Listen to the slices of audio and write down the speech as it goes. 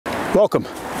Welcome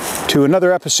to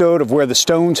another episode of Where the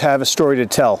Stones Have a Story to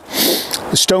Tell.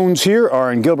 The stones here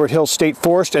are in Gilbert Hills State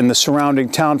Forest and the surrounding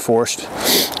town forest.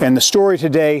 And the story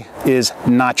today is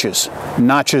notches.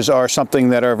 Notches are something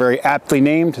that are very aptly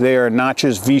named. They are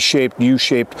notches, V-shaped,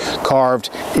 U-shaped, carved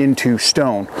into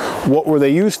stone. What were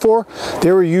they used for?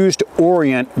 They were used to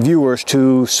orient viewers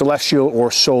to celestial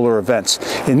or solar events.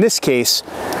 In this case,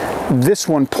 this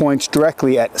one points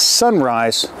directly at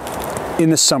sunrise in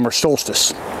the summer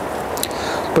solstice.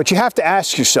 But you have to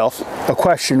ask yourself a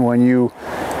question when you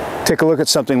take a look at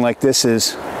something like this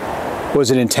is, was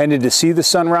it intended to see the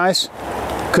sunrise?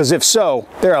 Because if so,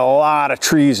 there are a lot of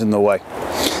trees in the way.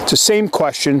 It's the same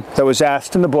question that was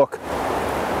asked in the book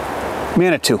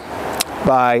Manitou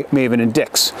by Mavor and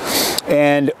Dix.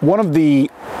 And one of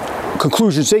the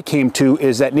conclusions they came to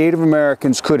is that Native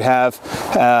Americans could have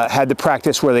had the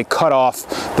practice where they cut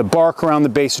off the bark around the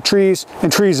base of trees,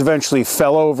 and trees eventually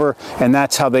fell over, and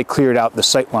that's how they cleared out the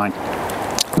sightline.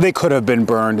 They could have been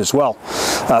burned as well.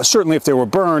 Certainly if they were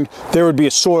burned, there would be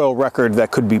a soil record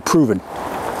that could be proven.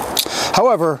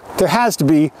 However, there has to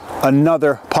be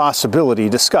another possibility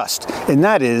discussed, and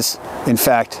that is, in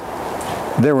fact,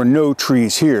 there were no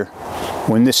trees here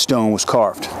when this stone was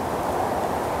carved.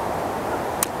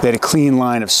 They had a clean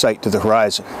line of sight to the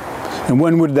horizon. And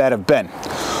when would that have been?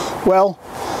 Well,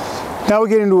 now we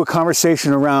get into a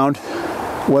conversation around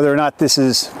whether or not this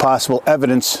is possible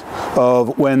evidence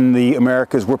of when the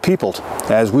Americas were peopled.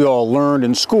 As we all learned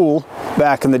in school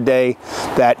back in the day,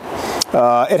 that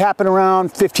it happened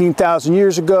around 15,000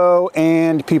 years ago,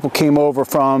 and people came over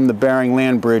from the Bering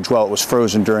Land Bridge while it was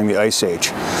frozen during the Ice Age.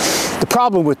 The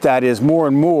problem with that is more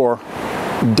and more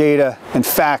data and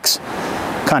facts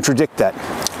contradict that.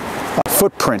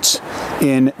 Footprints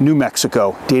in New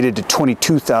Mexico dated to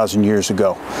 22,000 years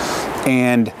ago,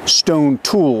 and stone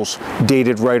tools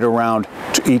dated right around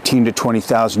 18 to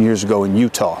 20,000 years ago in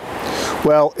Utah.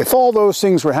 Well, if all those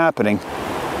things were happening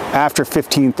after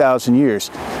 15,000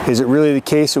 years, is it really the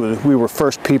case that we were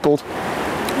first peopled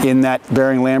in that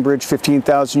Bering Land Bridge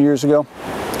 15,000 years ago?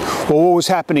 Well, what was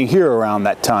happening here around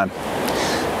that time?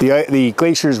 The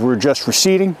glaciers were just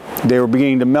receding, they were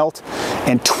beginning to melt,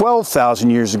 and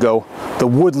 12,000 years ago, the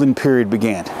woodland period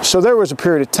began. So there was a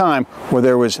period of time where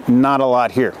there was not a lot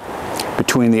here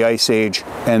between the Ice Age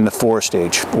and the Forest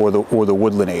Age, or the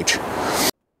Woodland Age.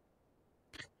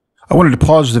 I wanted to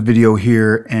pause the video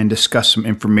here and discuss some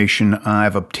information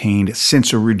I've obtained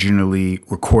since originally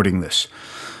recording this.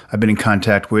 I've been in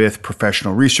contact with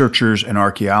professional researchers and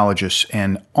archaeologists,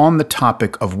 and on the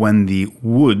topic of when the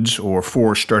woods or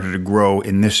forest started to grow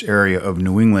in this area of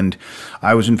New England,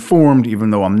 I was informed, even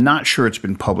though I'm not sure it's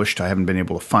been published, I haven't been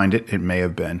able to find it, it may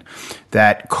have been,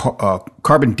 that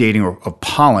carbon dating of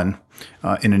pollen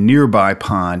in a nearby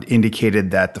pond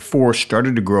indicated that the forest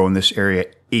started to grow in this area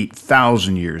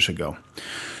 8,000 years ago.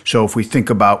 So if we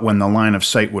think about when the line of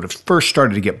sight would have first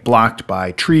started to get blocked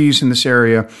by trees in this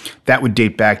area, that would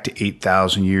date back to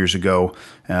 8,000 years ago,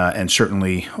 and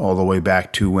certainly all the way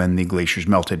back to when the glaciers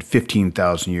melted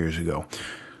 15,000 years ago.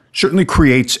 Certainly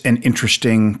creates an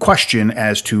interesting question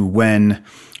as to when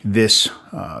this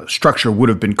structure would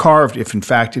have been carved, if in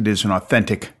fact it is an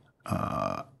authentic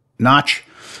notch,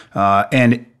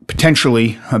 and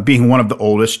potentially being one of the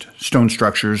oldest stone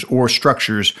structures or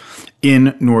structures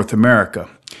in North America.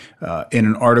 In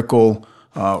an article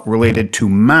related to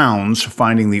mounds,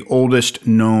 finding the oldest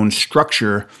known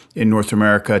structure in North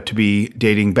America to be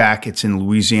dating back, it's in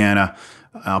Louisiana.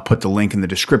 I'll put the link in the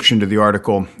description to the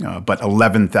article, but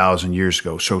 11,000 years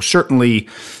ago. So certainly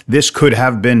this could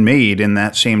have been made in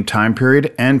that same time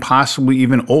period and possibly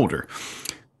even older.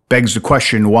 Begs the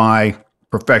question why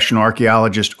professional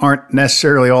archaeologists aren't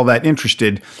necessarily all that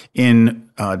interested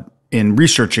in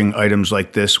researching items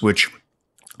like this, which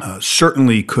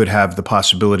certainly could have the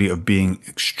possibility of being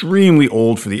extremely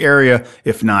old for the area,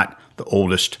 if not the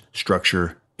oldest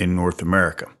structure in North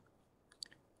America.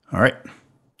 All right,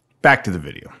 back to the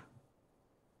video.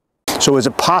 So is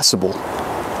it possible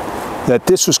that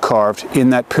this was carved in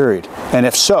that period? And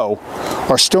if so,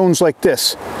 are stones like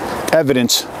this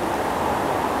evidence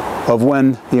of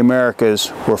when the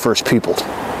Americas were first peopled?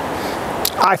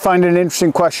 I find it an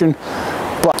interesting question,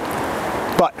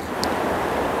 but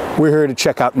we're here to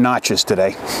check out notches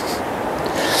today.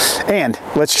 And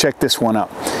let's check this one out.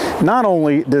 Not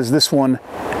only does this one,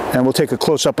 and we'll take a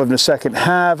close-up of it in a second,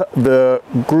 have the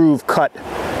groove cut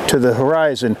to the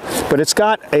horizon, but it's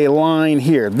got a line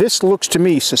here. This looks to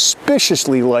me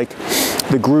suspiciously like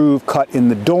the groove cut in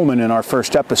the dolmen in our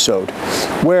first episode,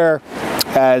 where,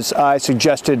 as I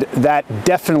suggested, that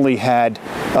definitely had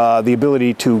the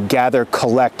ability to gather,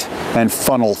 collect, and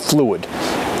funnel fluid.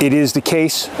 It is the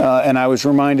case, and I was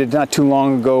reminded not too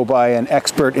long ago by an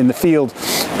expert in the field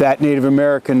that Native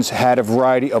Americans had a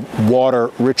variety of water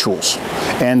rituals.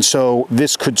 And so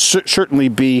this could certainly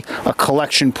be a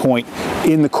collection point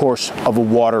in the course of a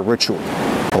water ritual.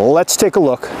 Let's take a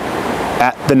look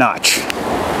at the notch.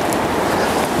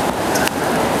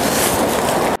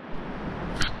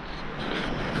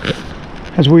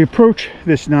 As we approach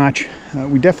this notch,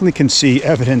 we definitely can see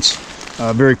evidence,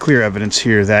 very clear evidence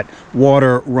here, that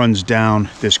water runs down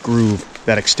this groove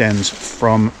that extends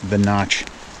from the notch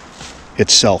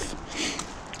itself.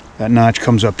 That notch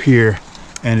comes up here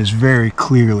and is very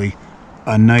clearly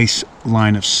a nice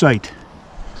line of sight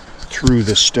through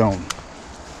the stone.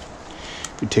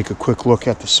 If we take a quick look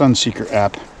at the Sunseeker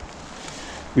app,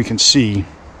 we can see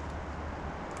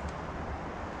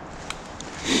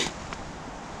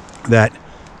that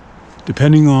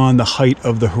depending on the height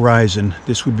of the horizon,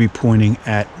 this would be pointing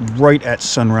at right at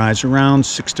sunrise, around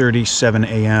 6:30, 7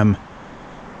 a.m.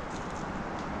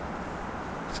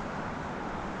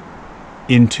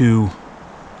 into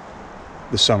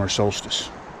the summer solstice.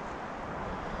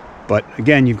 But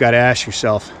again, you've got to ask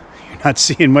yourself, you're not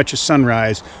seeing much of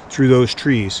sunrise through those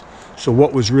trees. So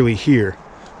what was really here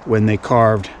when they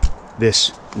carved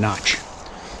this notch?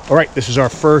 All right, this is our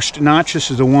first notch.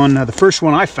 This is the one, the first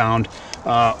one I found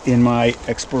in my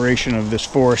exploration of this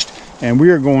forest, and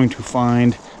we are going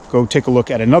to go take a look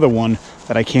at another one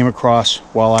that I came across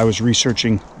while I was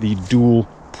researching the dual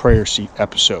prayer seat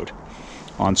episode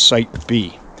on Site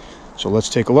B. So let's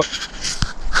take a look.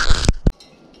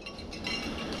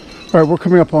 All right, we're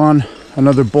coming up on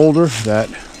another boulder that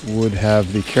would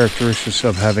have the characteristics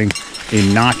of having a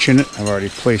notch in it. I've already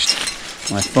placed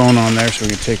my phone on there so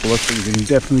we can take a look, but you can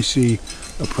definitely see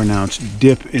a pronounced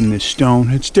dip in this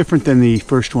stone. It's different than the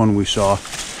first one we saw.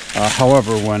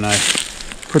 However, when I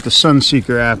put the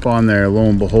Sunseeker app on there, lo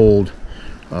and behold,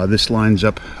 this lines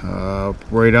up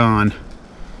right on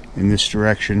in this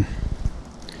direction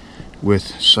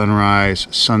with sunrise,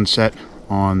 sunset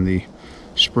on the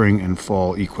spring and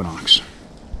fall equinox.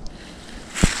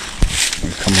 We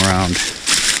come around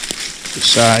the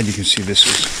side, you can see this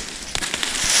is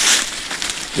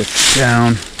dipped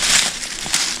down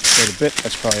quite a bit.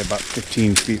 That's probably about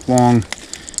 15 feet long.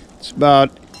 It's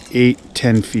about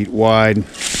 8-10 feet wide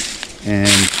and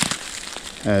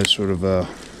has sort of a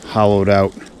hollowed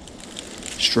out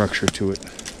structure to it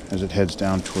as it heads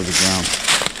down toward the ground.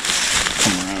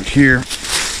 Come around here.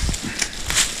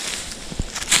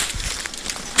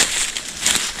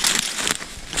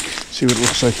 See what it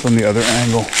looks like from the other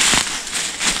angle.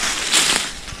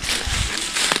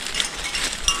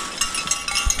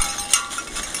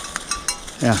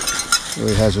 Yeah,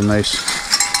 really has a nice,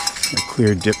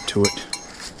 clear dip to it.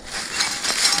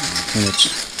 And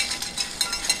its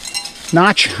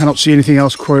notch. I don't see anything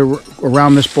else quite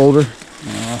around this boulder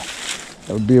that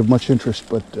would be of much interest,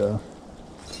 but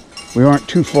we aren't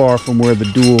too far from where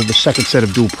the second set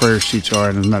of dual prayer seats are,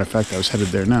 and as a matter of fact, I was headed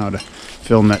there now to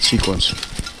film that sequence.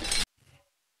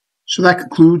 So that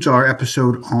concludes our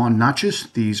episode on notches.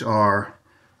 These are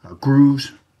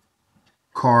grooves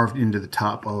carved into the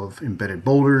top of embedded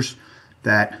boulders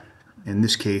that, in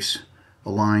this case,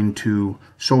 align to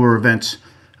solar events.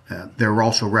 They're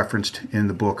also referenced in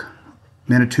the book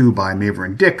Manitou by Mavor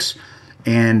and Dix,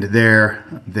 and there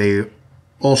they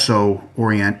also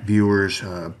orient viewers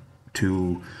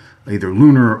to either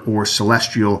lunar or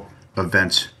celestial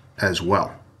events as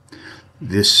well.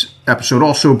 This episode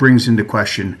also brings into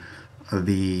question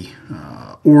the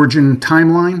origin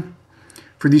timeline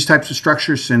for these types of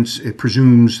structures, since it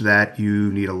presumes that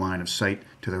you need a line of sight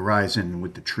to the horizon.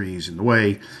 With the trees in the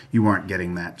way, you aren't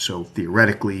getting that. So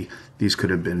theoretically, these could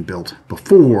have been built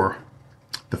before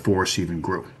the forest even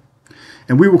grew.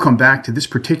 And we will come back to this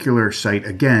particular site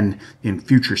again in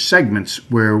future segments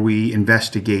where we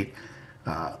investigate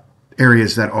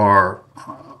areas that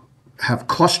have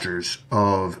clusters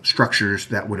of structures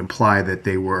that would imply that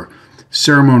they were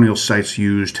ceremonial sites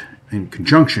used in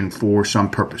conjunction for some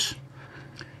purpose.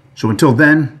 So until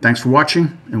then, thanks for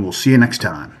watching, and we'll see you next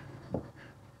time.